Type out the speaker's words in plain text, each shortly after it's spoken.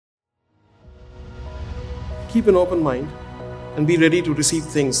keep an open mind and be ready to receive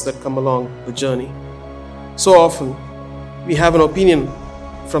things that come along the journey. So often, we have an opinion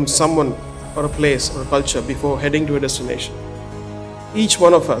from someone or a place or a culture before heading to a destination. Each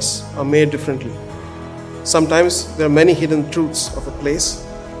one of us are made differently. Sometimes there are many hidden truths of a place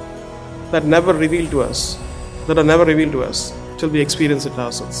that are never revealed to us till we experience it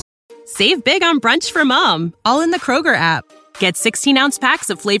ourselves. Save big on brunch for mom, all in the Kroger app. Get 16-ounce packs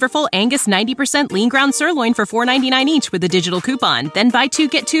of flavorful Angus 90% lean ground sirloin for $4.99 each with a digital coupon. Then buy 2,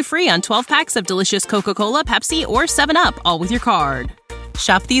 get 2 free on 12 packs of delicious Coca-Cola, Pepsi, or 7-Up, all with your card.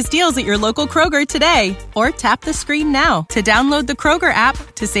 Shop these deals at your local Kroger today, or tap the screen now to download the Kroger app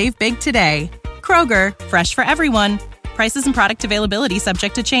to save big today. Kroger, fresh for everyone. Prices and product availability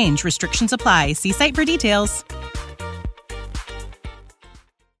subject to change. Restrictions apply. See site for details.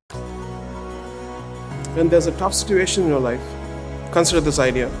 When there's a tough situation in your life, consider this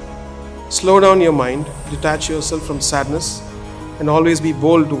idea. Slow down your mind, detach yourself from sadness, and always be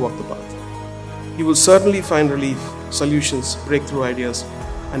bold to walk the path. You will certainly find relief, solutions, breakthrough ideas,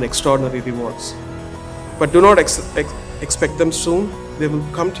 and extraordinary rewards. But do not expect them soon. They will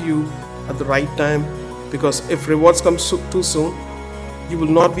come to you at the right time, because if rewards come too soon, you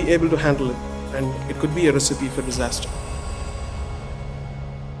will not be able to handle it, and it could be a recipe for disaster.